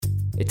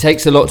It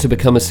takes a lot to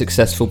become a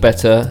successful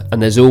bettor,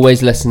 and there's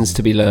always lessons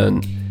to be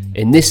learned.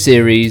 In this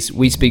series,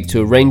 we speak to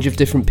a range of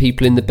different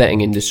people in the betting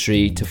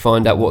industry to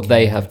find out what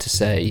they have to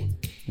say.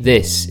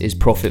 This is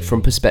Profit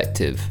from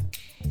Perspective.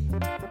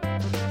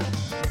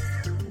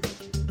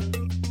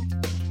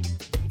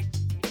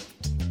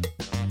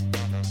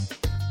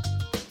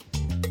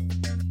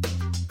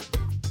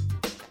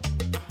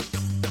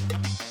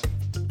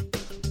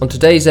 On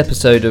today's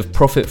episode of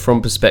Profit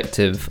from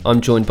Perspective,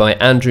 I'm joined by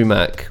Andrew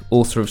Mack,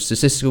 author of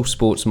Statistical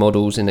Sports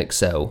Models in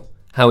Excel.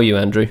 How are you,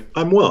 Andrew?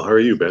 I'm well. How are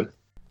you, Ben?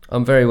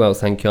 I'm very well,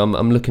 thank you.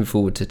 I'm looking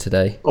forward to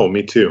today. Oh,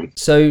 me too.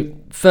 So,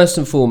 first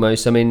and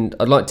foremost,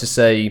 I'd like to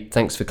say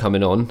thanks for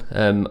coming on.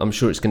 I'm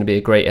sure it's going to be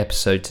a great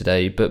episode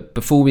today. But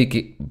before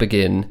we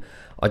begin,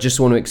 I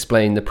just want to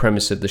explain the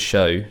premise of the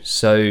show.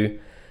 So,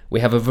 we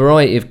have a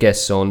variety of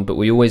guests on, but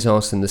we always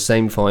ask them the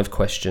same 5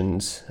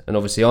 questions. And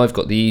obviously, I've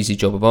got the easy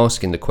job of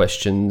asking the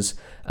questions,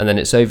 and then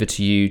it's over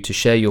to you to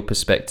share your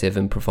perspective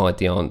and provide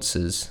the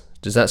answers.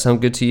 Does that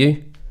sound good to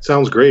you?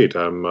 Sounds great.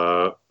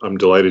 I'm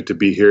delighted to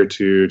be here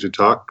to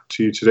talk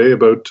to you today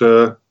about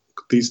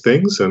these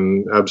things,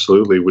 and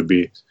absolutely would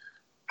be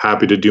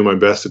happy to do my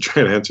best to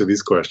try and answer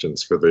these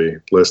questions for the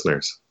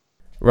listeners.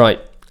 Right,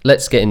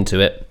 let's get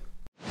into it.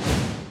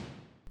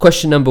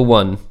 Question number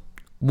 1.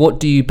 What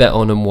do you bet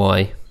on and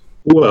why?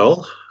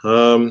 Well,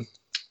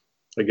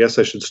 I guess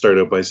I should start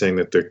out by saying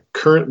that the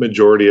current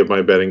majority of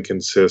my betting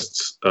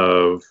consists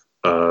of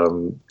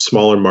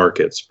smaller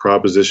markets,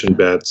 proposition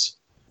bets,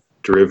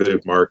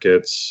 derivative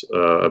markets,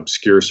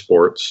 obscure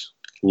sports,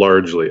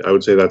 largely. I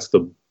would say that's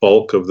the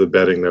bulk of the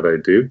betting that I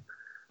do.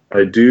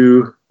 I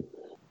do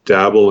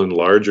dabble in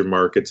larger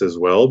markets as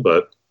well,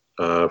 but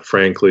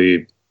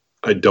frankly,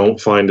 I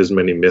don't find as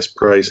many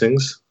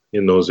mispricings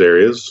in those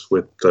areas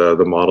with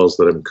the models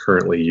that I'm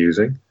currently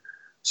using.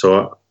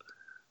 So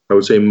I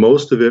would say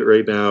most of it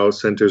right now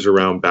centers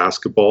around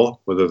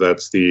basketball, whether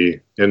that's the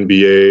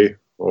NBA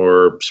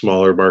or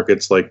smaller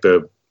markets like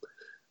the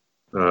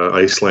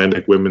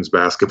Icelandic Women's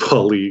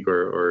Basketball League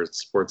or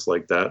sports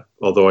like that.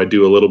 Although I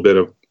do a little bit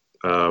of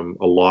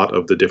a lot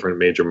of the different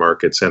major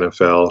markets,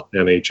 NFL,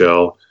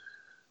 NHL,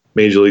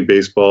 Major League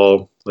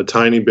Baseball, a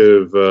tiny bit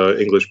of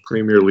English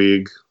Premier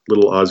League,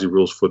 little Aussie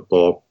rules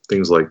football,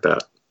 things like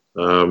that.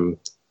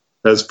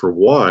 As for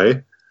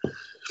why,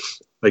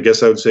 I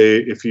guess I would say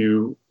if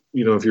you're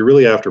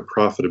really after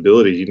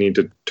profitability, you need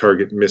to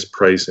target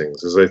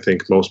mispricings, as I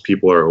think most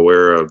people are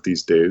aware of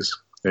these days.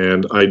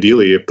 And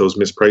ideally, if those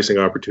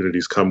mispricing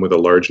opportunities come with a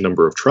large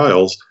number of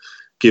trials,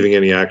 giving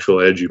any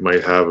actual edge you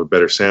might have a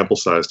better sample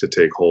size to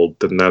take hold,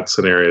 then that's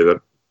an area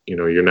that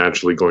you're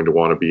naturally going to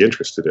want to be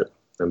interested in.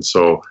 And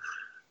so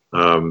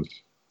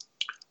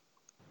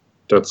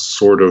that's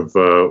sort of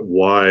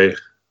why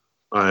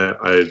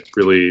I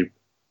really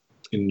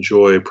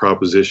enjoy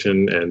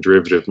proposition and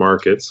derivative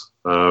markets.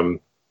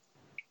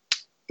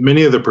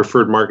 Many of the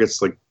preferred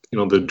markets, like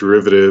the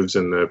derivatives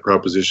and the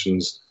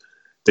propositions,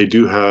 they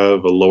do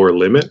have a lower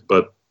limit,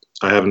 but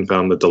I haven't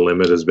found that the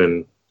limit has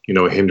been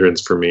a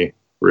hindrance for me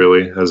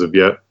really as of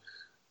yet.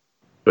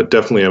 But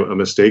definitely a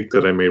mistake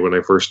that I made when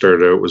I first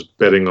started out was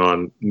betting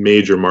on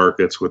major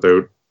markets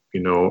without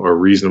a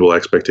reasonable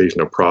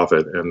expectation of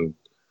profit, and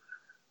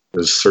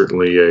is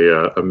certainly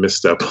a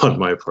misstep on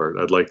my part.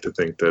 I'd like to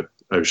think that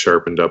I've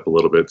sharpened up a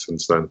little bit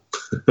since then.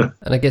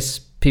 And I guess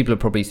people are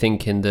probably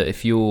thinking that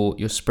if you're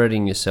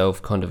spreading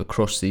yourself kind of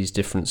across these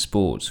different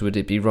sports, would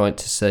it be right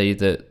to say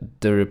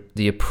that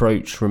the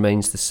approach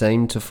remains the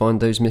same to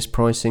find those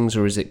mispricings,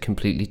 or is it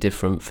completely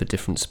different for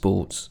different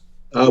sports?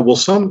 Well,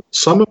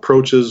 some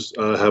approaches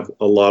have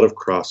a lot of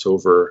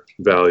crossover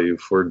value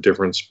for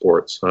different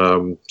sports.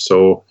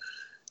 So,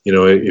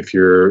 if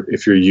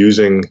you're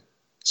using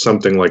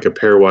something like a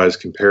pairwise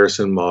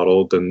comparison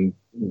model, then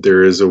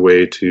there is a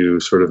way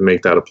to sort of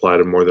make that apply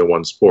to more than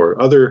one sport.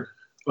 Other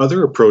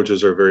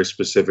approaches are very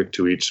specific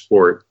to each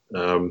sport.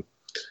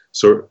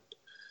 So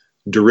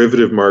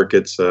derivative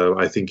markets,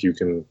 I think you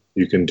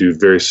can do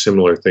very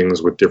similar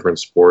things with different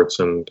sports,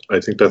 and I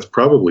think that's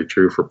probably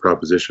true for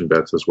proposition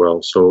bets as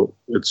well. So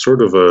it's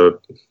sort of a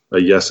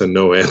yes and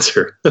no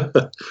answer.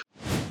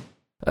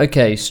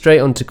 Okay, straight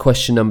on to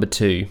question number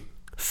 2.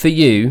 For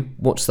you,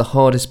 what's the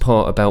hardest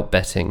part about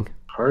betting?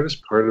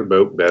 Hardest part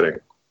about betting?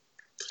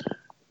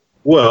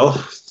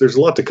 Well, there's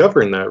a lot to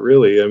cover in that,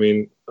 really. I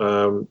mean,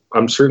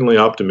 I'm certainly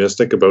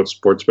optimistic about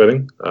sports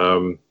betting.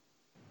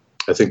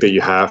 I think that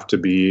you have to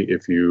be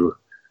if you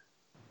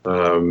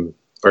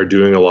are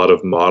doing a lot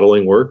of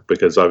modeling work,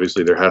 because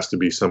obviously there has to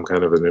be some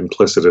kind of an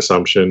implicit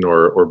assumption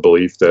or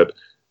belief that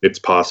it's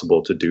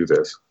possible to do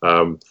this.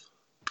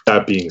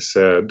 That being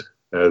said,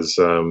 as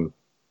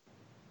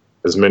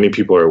many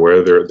people are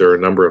aware, there are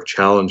a number of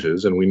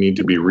challenges, and we need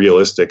to be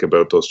realistic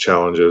about those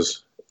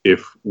challenges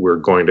if we're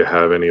going to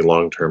have any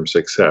long-term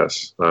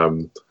success.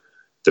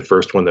 The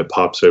first one that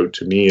pops out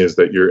to me is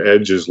that your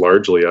edge is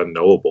largely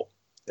unknowable,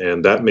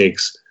 and that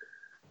makes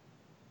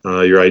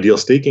your ideal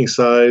staking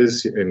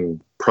size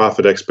and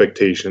profit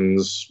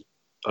expectations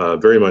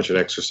very much an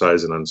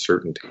exercise in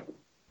uncertainty.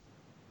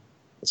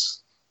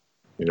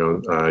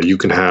 You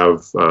can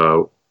have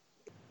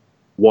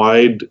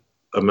wide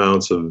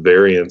amounts of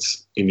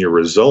variance in your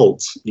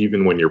results,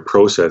 even when your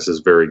process is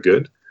very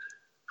good.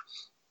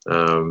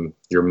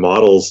 Your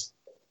models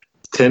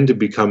tend to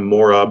become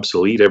more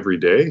obsolete every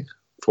day,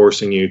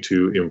 forcing you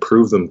to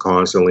improve them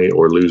constantly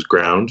or lose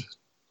ground.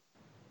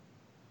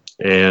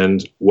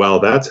 And while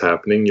that's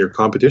happening, your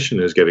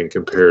competition is getting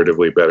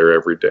comparatively better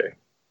every day.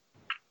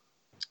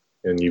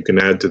 And you can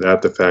add to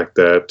that the fact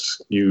that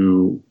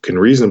you can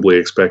reasonably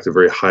expect a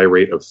very high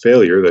rate of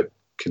failure that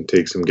can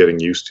take some getting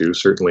used to,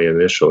 certainly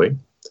initially.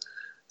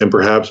 And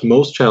perhaps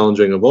most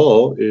challenging of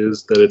all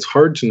is that it's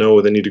hard to know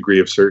with any degree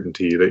of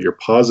certainty that your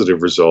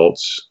positive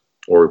results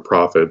or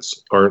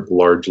profits aren't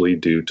largely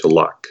due to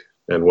luck.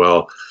 And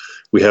while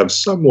we have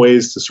some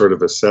ways to sort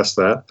of assess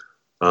that,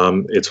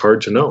 it's hard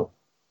to know.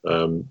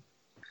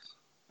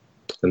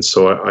 And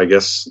so I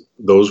guess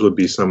those would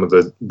be some of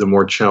the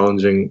more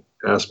challenging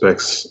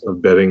aspects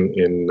of betting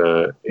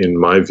in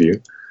my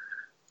view.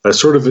 I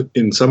sort of,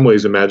 in some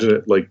ways, imagine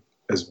it like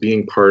as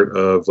being part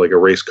of like a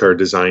race car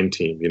design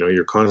team. You know,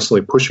 you're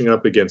constantly pushing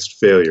up against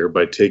failure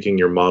by taking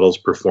your model's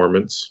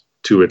performance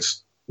to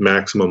its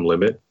maximum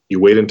limit. You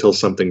wait until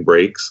something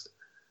breaks,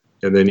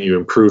 and then you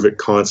improve it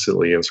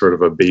constantly in sort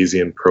of a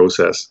Bayesian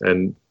process.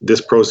 And this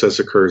process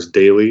occurs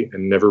daily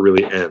and never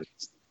really ends.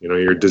 You know,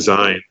 your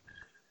design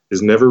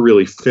is never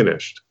really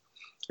finished.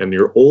 And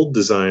your old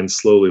designs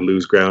slowly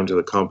lose ground to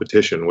the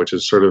competition, which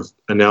is sort of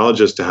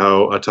analogous to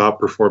how a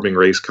top-performing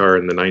race car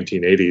in the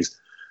 1980s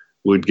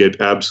would get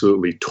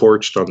absolutely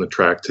torched on the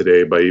track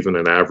today by even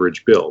an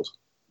average build.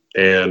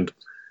 And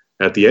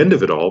at the end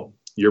of it all,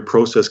 your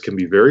process can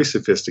be very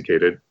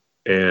sophisticated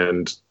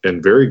and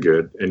very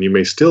good, and you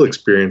may still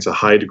experience a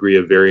high degree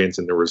of variance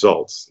in the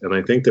results. And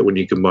I think that when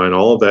you combine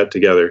all of that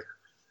together,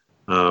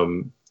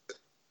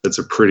 that's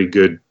a pretty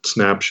good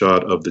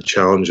snapshot of the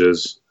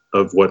challenges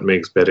of what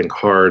makes betting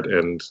hard,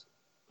 and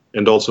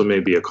also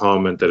maybe a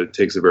comment that it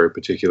takes a very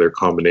particular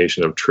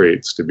combination of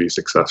traits to be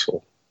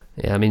successful.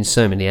 Yeah, I mean,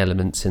 so many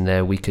elements in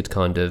there we could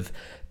kind of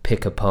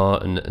pick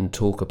apart and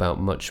talk about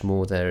much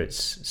more there.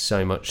 It's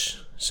so much.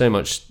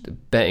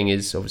 Betting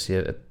is obviously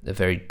a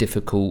very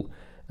difficult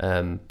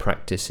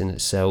practice in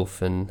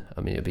itself, and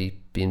I mean, it'd be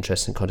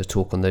interesting to kind of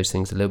talk on those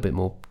things a little bit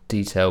more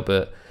detail,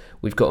 but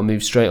we've got to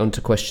move straight on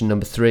to question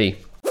number 3.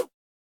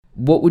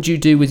 What would you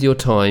do with your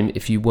time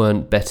if you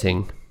weren't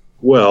betting?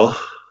 Well,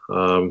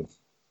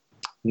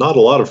 not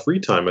a lot of free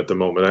time at the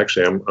moment.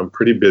 Actually, I'm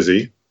pretty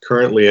busy.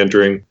 Currently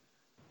entering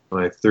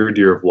my 3rd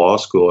year of law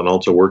school and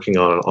also working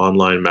on an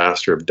online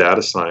Master of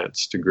Data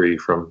Science degree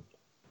from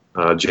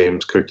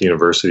James Cook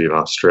University in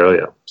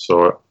Australia.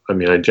 So, I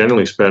mean, I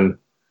generally spend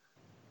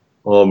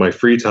all of my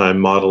free time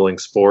modeling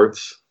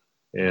sports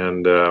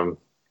and,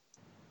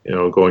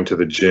 going to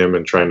the gym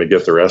and trying to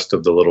get the rest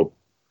of the little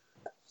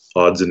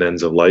odds and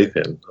ends of life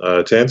in.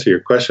 To answer your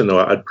question,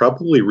 though, I'd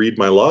probably read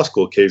my law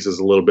school cases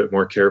a little bit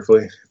more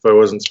carefully if I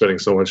wasn't spending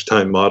so much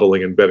time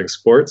modeling and betting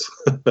sports.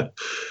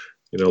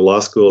 Law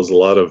school is a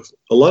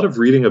lot of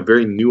reading of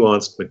very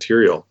nuanced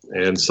material,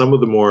 and some of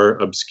the more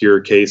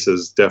obscure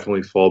cases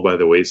definitely fall by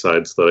the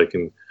wayside so that I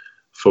can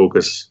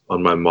focus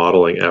on my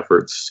modeling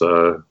efforts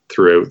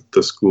throughout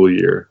the school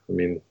year. I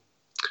mean,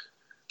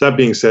 that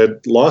being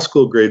said, law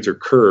school grades are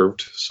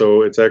curved,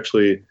 so it's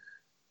actually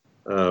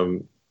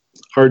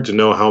hard to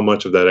know how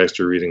much of that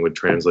extra reading would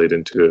translate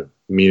into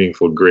a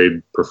meaningful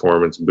grade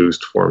performance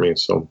boost for me.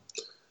 So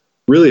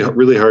really,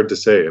 really hard to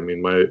say. I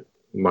mean,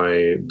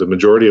 the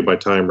majority of my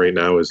time right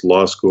now is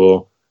law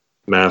school,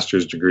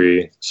 master's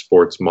degree,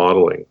 sports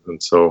modeling.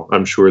 And so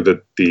I'm sure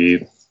that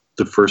the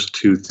first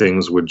 2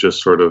 things would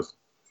just sort of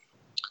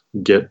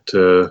get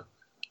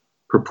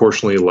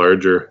proportionally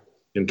larger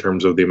in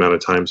terms of the amount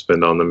of time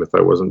spent on them if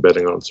I wasn't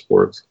betting on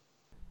sports.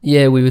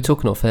 Yeah, we were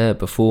talking off air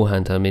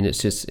beforehand. I mean, it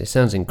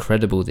sounds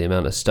incredible the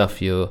amount of stuff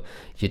you're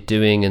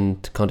doing,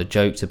 and kind of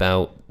joked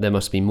about there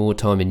must be more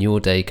time in your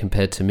day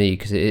compared to me,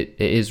 because it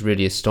is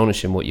really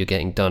astonishing what you're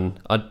getting done.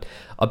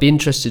 I'd be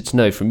interested to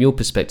know from your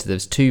perspective.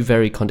 There's 2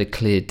 very kind of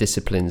clear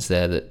disciplines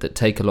there that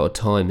take a lot of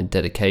time and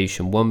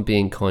dedication. One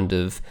being kind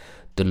of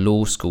the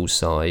law school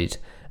side,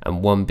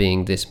 and one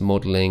being this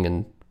modelling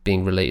and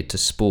being related to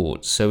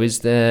sports. So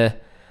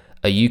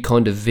are you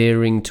kind of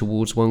veering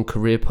towards one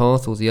career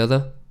path or the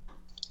other?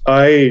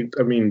 I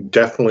mean,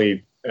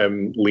 definitely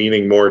am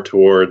leaning more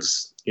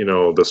towards,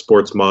 the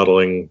sports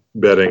modeling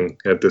betting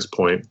at this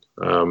point.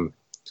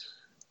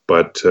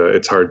 But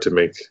it's hard to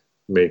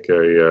make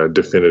a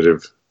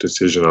definitive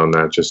decision on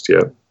that just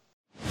yet.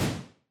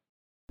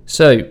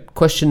 So,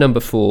 question number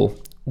 4.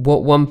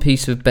 What one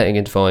piece of betting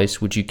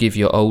advice would you give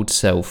your old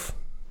self?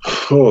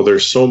 Oh,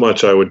 there's so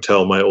much I would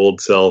tell my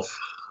old self.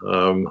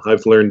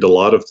 I've learned a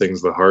lot of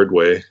things the hard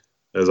way,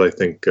 as I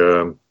think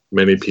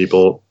many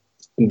people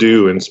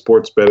do in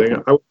sports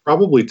betting. I would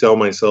probably tell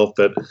myself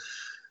that,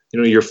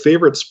 your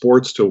favorite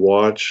sports to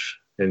watch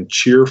and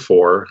cheer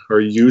for are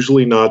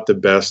usually not the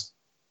best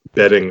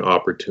betting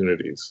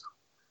opportunities.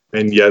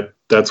 And yet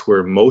that's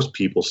where most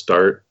people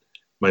start,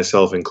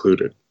 myself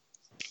included.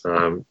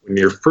 When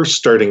you're first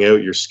starting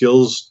out, your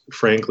skills,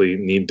 frankly,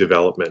 need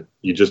development.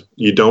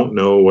 You don't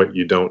know what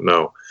you don't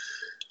know.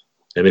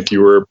 And if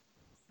you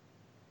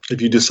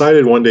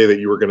decided one day that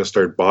you were going to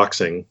start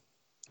boxing,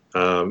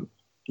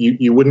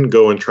 you wouldn't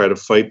go and try to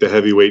fight the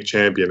heavyweight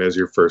champion as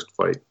your first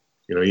fight.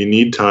 You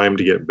need time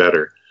to get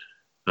better,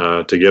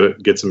 to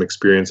get some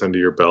experience under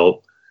your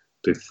belt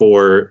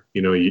before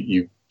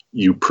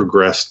you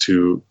progress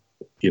to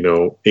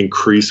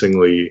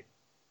increasingly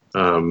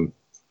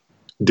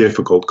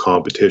difficult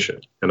competition.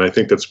 And I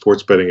think that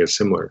sports betting is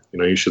similar.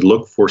 You should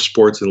look for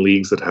sports and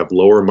leagues that have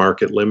lower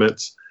market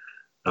limits,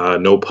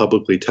 no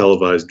publicly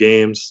televised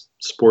games,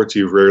 sports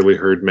you've rarely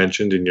heard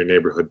mentioned in your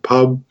neighborhood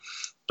pub,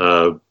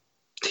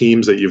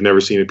 teams that you've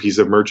never seen a piece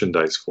of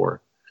merchandise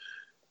for.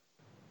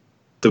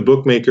 The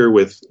bookmaker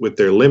with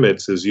their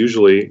limits is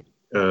usually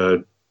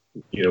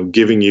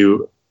giving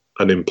you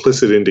an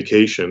implicit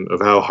indication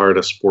of how hard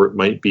a sport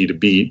might be to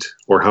beat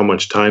or how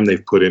much time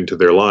they've put into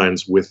their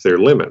lines with their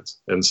limits.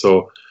 And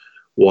so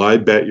why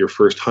bet your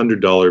first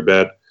 $100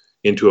 bet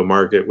into a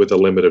market with a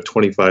limit of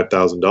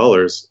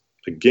 $25,000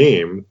 a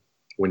game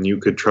when you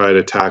could try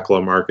to tackle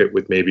a market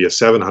with maybe a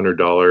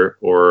 $700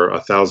 or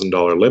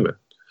 $1,000 limit?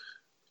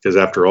 Because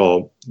after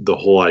all, the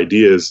whole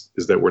idea is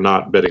that we're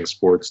not betting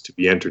sports to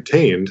be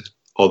entertained,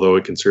 although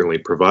it can certainly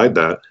provide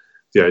that.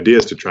 The idea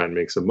is to try and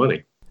make some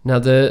money. Now,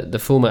 the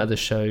format of the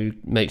show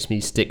makes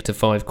me stick to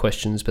 5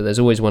 questions, but there's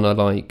always one I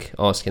like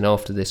asking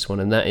after this one,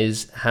 and that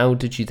is, how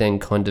did you then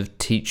kind of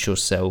teach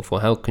yourself,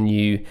 or how can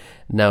you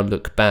now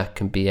look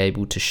back and be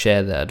able to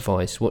share that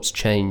advice? What's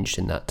changed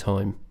in that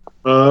time?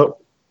 Well,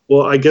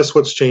 I guess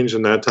what's changed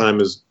in that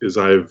time is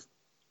I've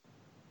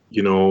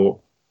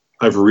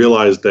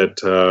realized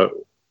that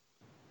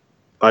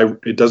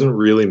it doesn't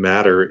really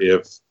matter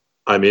if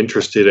I'm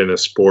interested in a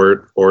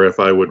sport or if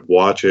I would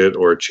watch it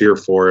or cheer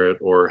for it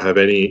or have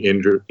any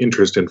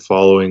interest in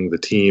following the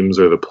teams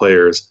or the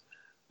players.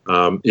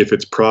 If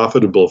it's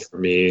profitable for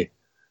me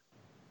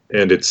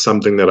and it's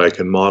something that I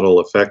can model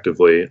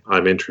effectively,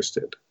 I'm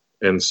interested.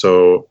 And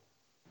so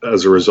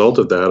as a result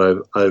of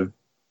that, I've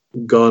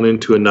gone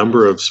into a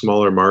number of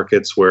smaller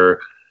markets where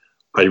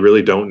I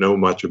really don't know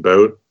much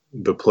about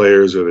the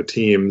players or the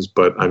teams,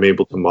 but I'm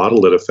able to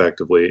model it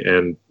effectively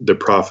and the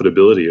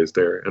profitability is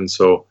there. And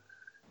so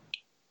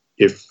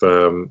if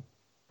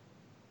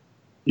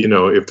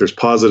there's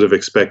positive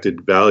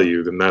expected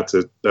value, then that's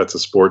a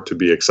sport to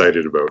be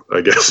excited about,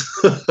 I guess.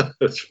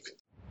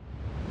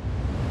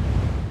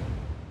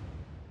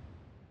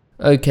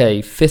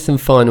 Okay, 5th and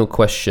final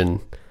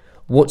question.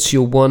 What's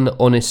your one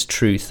honest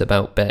truth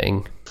about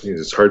betting?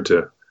 It's hard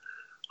to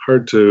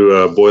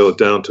boil it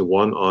down to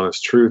one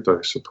honest truth,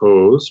 I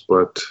suppose,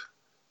 but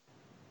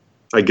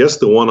I guess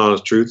the one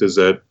honest truth is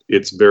that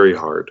it's very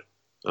hard.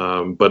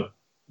 But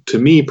to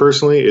me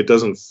personally, it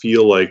doesn't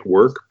feel like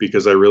work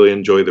because I really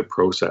enjoy the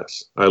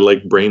process. I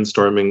like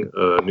brainstorming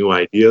new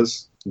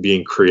ideas,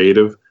 being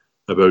creative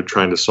about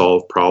trying to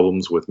solve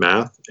problems with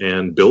math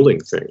and building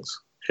things.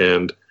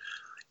 And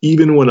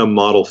even when a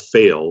model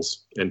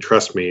fails, and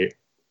trust me,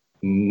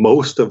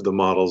 most of the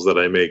models that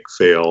I make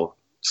fail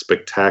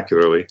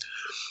spectacularly,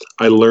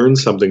 I learn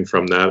something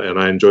from that and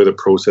I enjoy the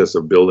process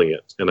of building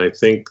it. And I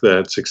think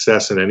that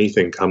success in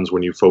anything comes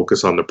when you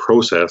focus on the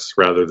process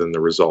rather than the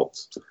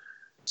results.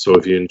 So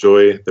if you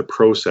enjoy the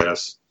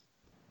process,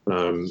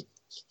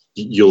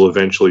 you'll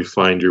eventually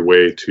find your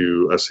way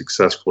to a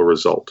successful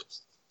result.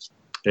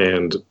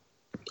 And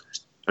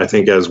I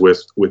think as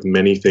with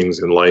many things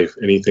in life,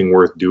 anything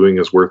worth doing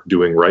is worth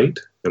doing right.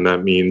 And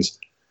that means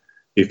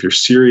if you're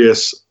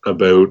serious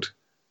about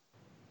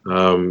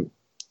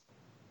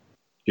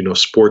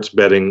sports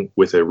betting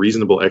with a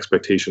reasonable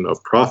expectation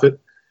of profit,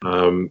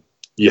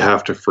 you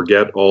have to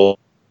forget all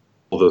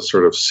the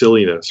sort of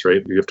silliness,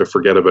 right? You have to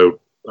forget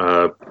about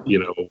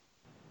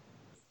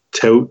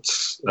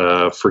touts,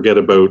 forget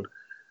about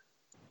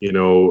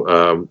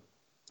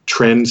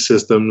trend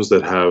systems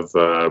that have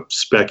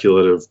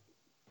speculative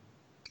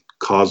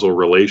causal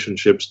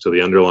relationships to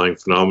the underlying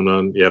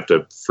phenomenon. You have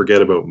to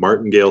forget about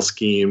martingale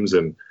schemes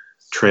and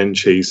trend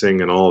chasing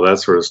and all that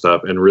sort of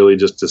stuff, and really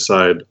just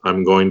decide,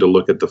 I'm going to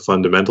look at the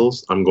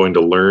fundamentals. I'm going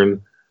to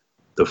learn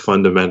the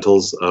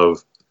fundamentals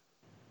of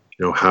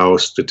how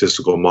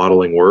statistical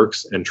modeling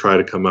works and try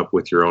to come up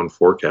with your own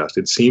forecast.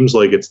 It seems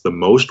like it's the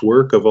most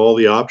work of all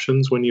the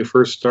options when you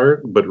first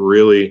start, but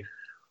really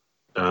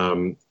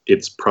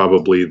it's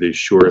probably the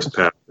surest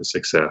path to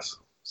success.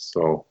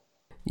 So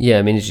yeah,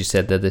 I mean, as you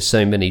said, there's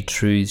so many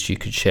truths you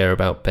could share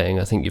about betting.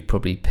 I think you've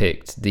probably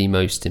picked the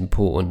most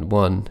important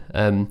one.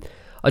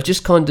 I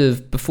just kind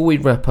of, before we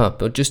wrap up,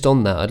 or just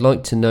on that, I'd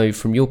like to know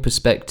from your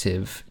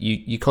perspective,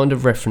 you kind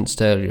of referenced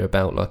earlier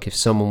about like if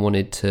someone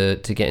wanted to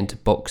get into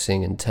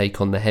boxing and take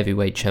on the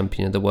heavyweight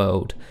champion of the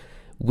world,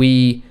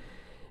 we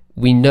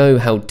know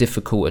how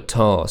difficult a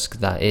task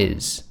that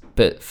is.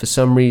 But for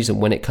some reason,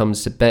 when it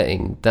comes to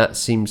betting, that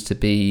seems to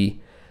be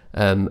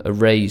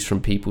erased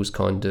from people's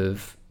kind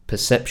of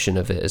perception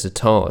of it as a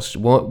task.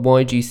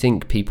 Why do you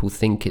think people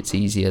think it's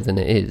easier than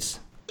it is?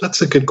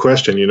 That's a good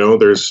question.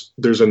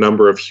 There's a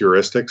number of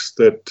heuristics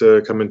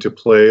that come into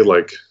play,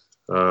 like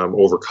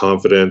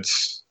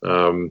overconfidence,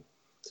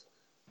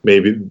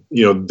 maybe,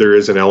 there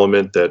is an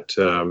element that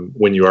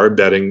when you are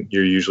betting,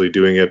 you're usually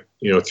doing it,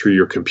 through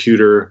your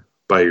computer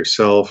by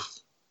yourself,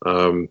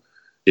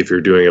 if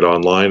you're doing it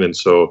online. And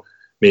so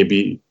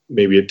maybe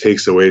it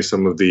takes away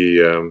some of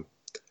the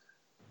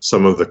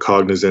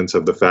cognizance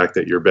of the fact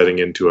that you're betting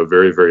into a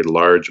very, very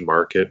large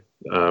market,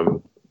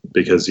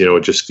 because,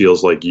 it just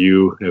feels like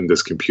you and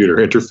this computer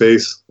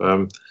interface.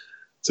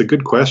 It's a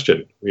good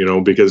question,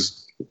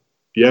 because,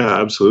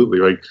 yeah, absolutely.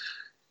 Like,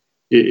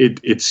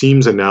 it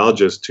seems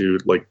analogous to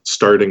like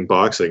starting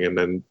boxing and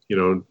then,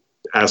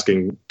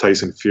 asking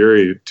Tyson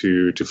Fury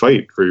to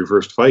fight for your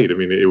first fight. I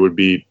mean, it would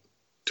be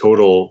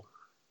total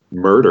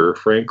murder,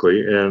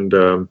 frankly. And,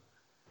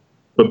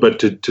 but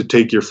to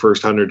take your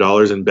first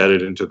 $100 and bet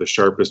it into the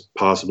sharpest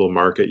possible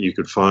market you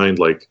could find,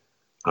 like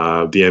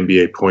the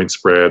NBA point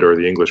spread or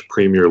the English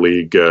Premier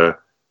League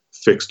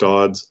fixed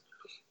odds,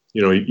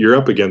 you're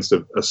up against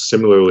a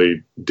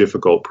similarly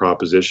difficult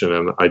proposition.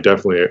 And I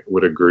definitely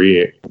would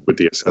agree with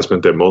the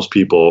assessment that most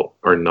people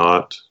are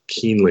not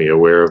keenly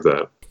aware of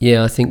that.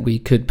 Yeah, I think we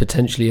could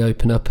potentially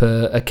open up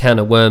a can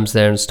of worms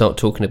there and start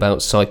talking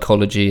about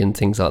psychology and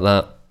things like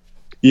that.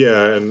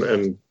 Yeah,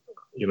 and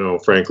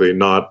frankly,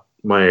 not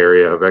my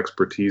area of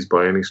expertise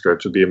by any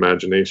stretch of the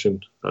imagination.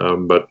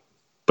 But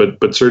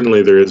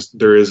certainly there is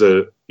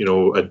a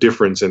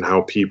difference in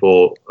how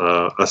people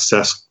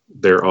assess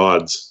their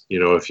odds.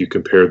 If you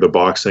compare the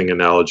boxing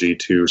analogy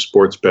to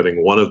sports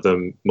betting, one of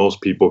them most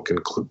people can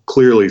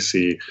clearly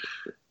see,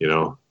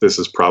 this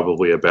is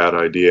probably a bad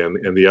idea,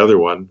 and the other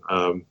one,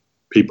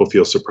 people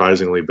feel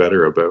surprisingly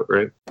better about,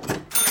 right?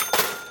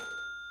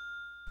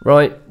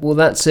 Right, well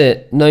that's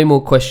it. No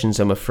more questions,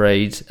 I'm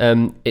afraid.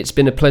 It's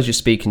been a pleasure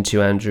speaking to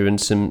you, Andrew, and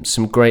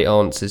some great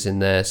answers in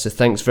there. So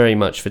thanks very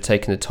much for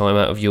taking the time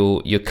out of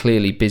your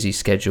clearly busy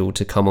schedule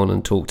to come on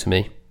and talk to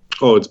me.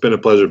 Oh, it's been a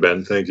pleasure,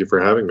 Ben. Thank you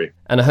for having me.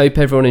 And I hope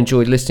everyone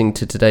enjoyed listening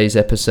to today's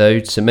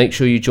episode, so make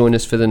sure you join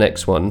us for the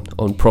next one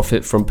on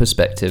Profit from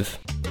Perspective.